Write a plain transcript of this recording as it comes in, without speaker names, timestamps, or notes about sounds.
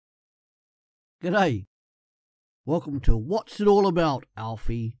G'day. Welcome to What's It All About,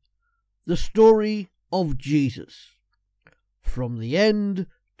 Alphy? The story of Jesus. From the end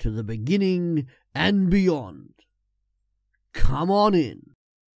to the beginning and beyond. Come on in.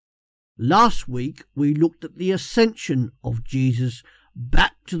 Last week we looked at the ascension of Jesus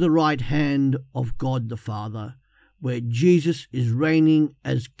back to the right hand of God the Father, where Jesus is reigning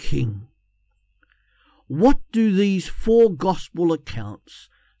as King. What do these four gospel accounts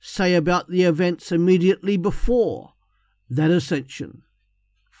say about the events immediately before that ascension?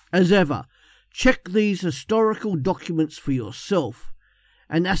 As ever, check these historical documents for yourself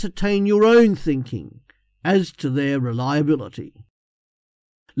and ascertain your own thinking as to their reliability.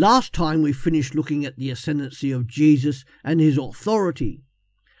 Last time we finished looking at the ascendancy of Jesus and his authority,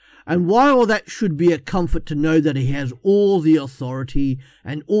 and while that should be a comfort to know that he has all the authority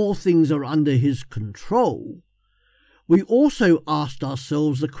and all things are under his control, we also asked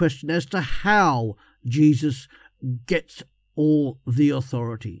ourselves the question as to how Jesus gets all the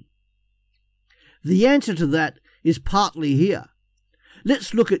authority. The answer to that is partly here.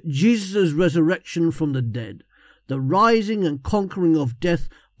 Let's look at Jesus' resurrection from the dead, the rising and conquering of death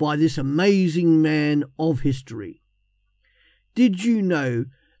by this amazing man of history. Did you know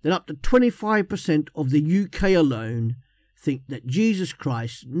that up to 25% of the UK alone think that Jesus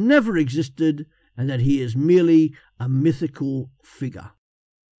Christ never existed and that he is merely a mythical figure?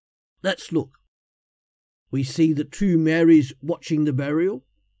 Let's look. We see the two Marys watching the burial.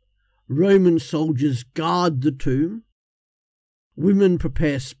 Roman soldiers guard the tomb. Women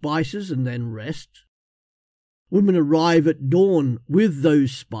prepare spices and then rest. Women arrive at dawn with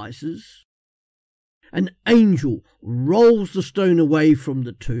those spices. An angel rolls the stone away from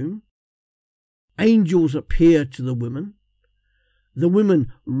the tomb. Angels appear to the women. The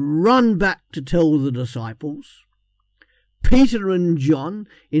women run back to tell the disciples. Peter and John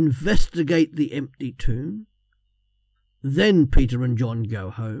investigate the empty tomb. Then Peter and John go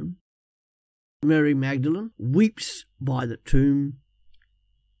home. Mary Magdalene weeps by the tomb,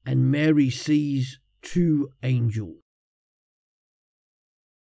 and Mary sees two angels.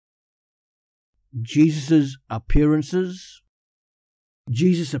 Jesus' appearances.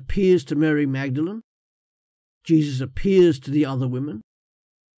 Jesus appears to Mary Magdalene. Jesus appears to the other women.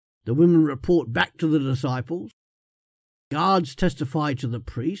 The women report back to the disciples. Guards testify to the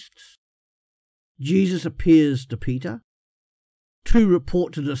priests. Jesus appears to Peter. Two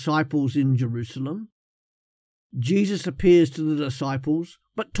report to disciples in Jerusalem. Jesus appears to the disciples,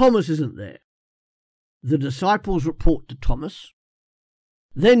 but Thomas isn't there. The disciples report to Thomas.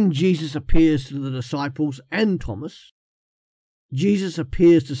 Then Jesus appears to the disciples and Thomas. Jesus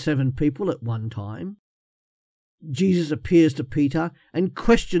appears to 7 people at one time. Jesus appears to Peter and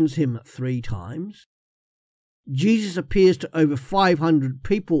questions him 3 times. Jesus appears to over 500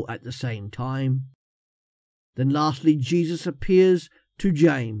 people at the same time. Then lastly, Jesus appears to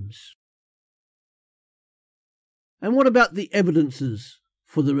James. And what about the evidences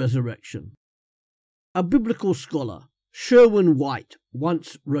for the resurrection? A biblical scholar, Sherwin White,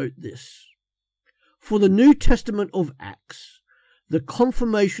 once wrote this: "For the New Testament of Acts, the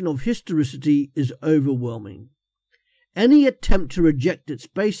confirmation of historicity is overwhelming. Any attempt to reject its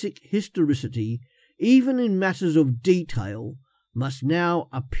basic historicity, even in matters of detail, must now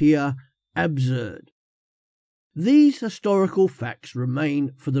appear absurd." These historical facts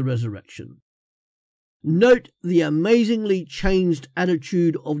remain for the resurrection. Note the amazingly changed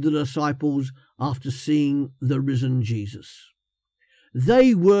attitude of the disciples after seeing the risen Jesus.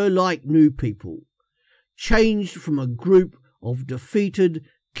 They were like new people, changed from a group of defeated,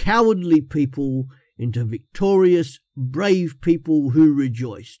 cowardly people into victorious, brave people who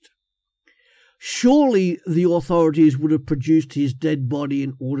rejoiced. Surely the authorities would have produced his dead body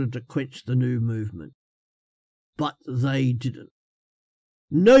in order to quench the new movement. But they didn't.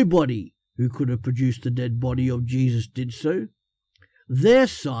 Nobody who could have produced the dead body of Jesus did so. Their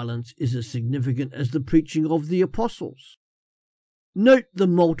silence is as significant as the preaching of the apostles. Note the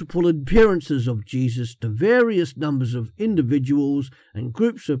multiple appearances of Jesus to various numbers of individuals and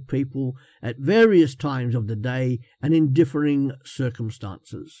groups of people at various times of the day and in differing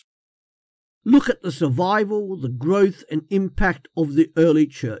circumstances. Look at the survival, the growth and impact of the early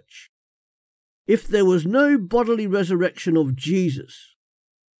church. If there was no bodily resurrection of Jesus,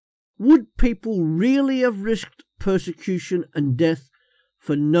 would people really have risked persecution and death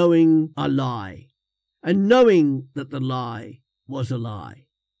for knowing a lie, and knowing that the lie was a lie?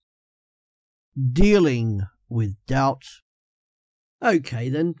 Dealing with doubt. Okay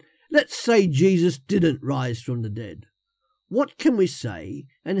then, let's say Jesus didn't rise from the dead. What can we say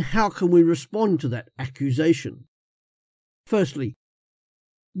and how can we respond to that accusation? Firstly,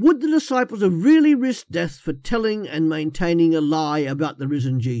 Would the disciples have really risked death for telling and maintaining a lie about the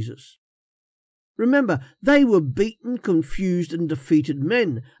risen Jesus? Remember, they were beaten, confused and defeated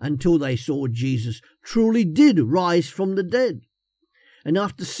men until they saw Jesus truly did rise from the dead. And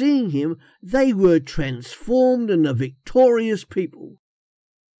after seeing him, they were transformed and a victorious people.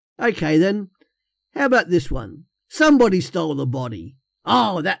 Okay then, how about this one? Somebody stole the body.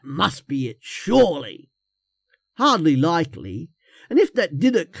 Oh, that must be it, surely. Hardly likely. And if that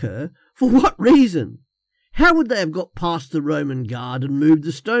did occur, for what reason? How would they have got past the Roman guard and moved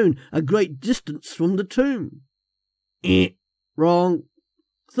the stone a great distance from the tomb? Wrong.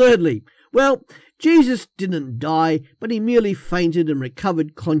 Thirdly, well, Jesus didn't die, but he merely fainted and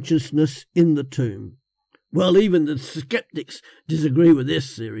recovered consciousness in the tomb. Well, even the skeptics disagree with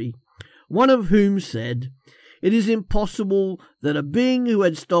this theory, one of whom said, "It is impossible that a being who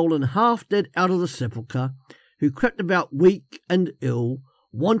had stolen half dead out of the sepulchre, who crept about weak and ill,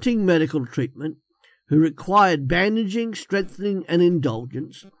 wanting medical treatment, who required bandaging, strengthening and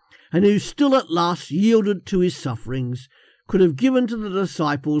indulgence, and who still at last yielded to his sufferings, could have given to the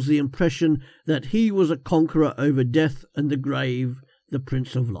disciples the impression that he was a conqueror over death and the grave, the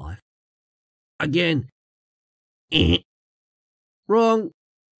Prince of Life." Again, wrong.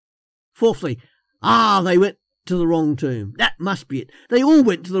 Fourthly, they went to the wrong tomb. That must be it. They all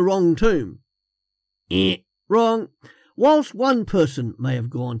went to the wrong tomb. Wrong. Whilst one person may have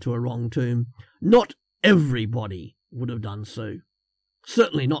gone to a wrong tomb, not everybody would have done so.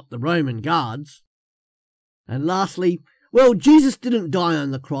 Certainly not the Roman guards. And lastly, well, Jesus didn't die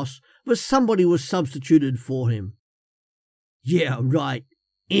on the cross, but somebody was substituted for him. Yeah, right.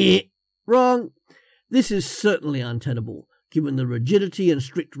 Wrong. This is certainly untenable, given the rigidity and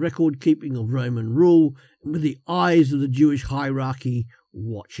strict record-keeping of Roman rule, and with the eyes of the Jewish hierarchy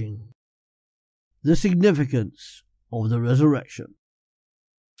watching. The significance of the resurrection.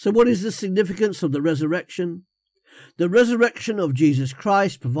 So what is the significance of the resurrection? The resurrection of Jesus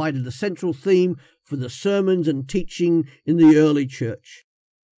Christ provided the central theme for the sermons and teaching in the early church.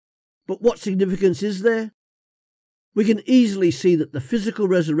 But what significance is there? We can easily see that the physical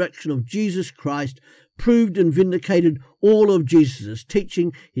resurrection of Jesus Christ proved and vindicated all of Jesus'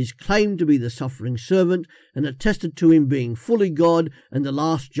 teaching, his claim to be the suffering servant, and attested to him being fully God and the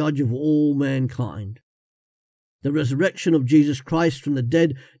last judge of all mankind. The resurrection of Jesus Christ from the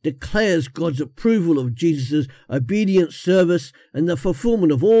dead declares God's approval of Jesus' obedient service and the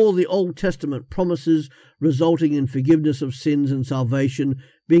fulfillment of all the Old Testament promises, resulting in forgiveness of sins and salvation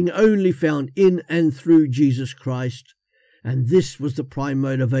being only found in and through Jesus Christ. And this was the prime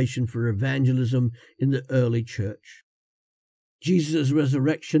motivation for evangelism in the early church. Jesus'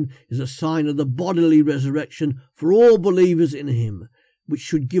 resurrection is a sign of the bodily resurrection for all believers in him, which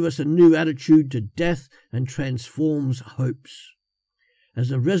should give us a new attitude to death and transforms hopes. As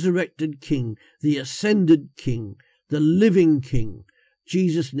the resurrected King, the ascended King, the living King,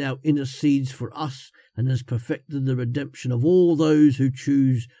 Jesus now intercedes for us and has perfected the redemption of all those who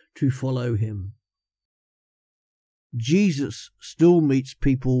choose to follow him. Jesus still meets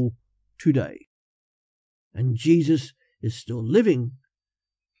people today, and Jesus is still living.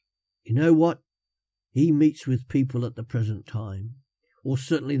 You know what? He meets with people at the present time. Or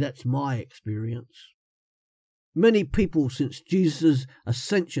certainly that's my experience. Many people since Jesus'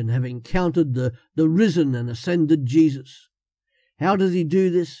 ascension have encountered the risen and ascended Jesus. How does he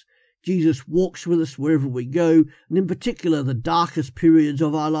do this? Jesus walks with us wherever we go, and in particular the darkest periods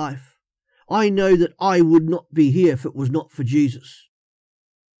of our life. I know that I would not be here if it was not for Jesus.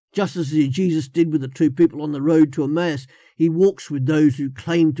 Just as Jesus did with the two people on the road to Emmaus, he walks with those who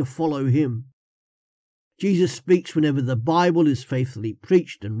claim to follow him. Jesus speaks whenever the Bible is faithfully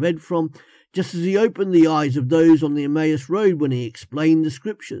preached and read from, just as he opened the eyes of those on the Emmaus Road when he explained the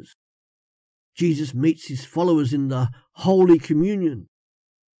Scriptures. Jesus meets his followers in the Holy Communion,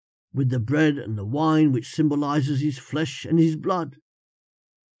 with the bread and the wine which symbolizes his flesh and his blood.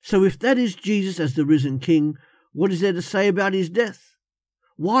 So if that is Jesus as the risen King, what is there to say about his death?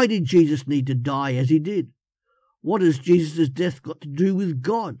 Why did Jesus need to die as he did? What has Jesus' death got to do with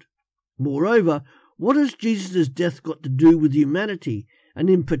God? Moreover, what has Jesus' death got to do with humanity, and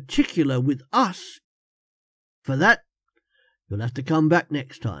in particular with us? For that, you'll have to come back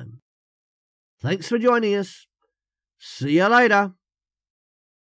next time. Thanks for joining us. See you later.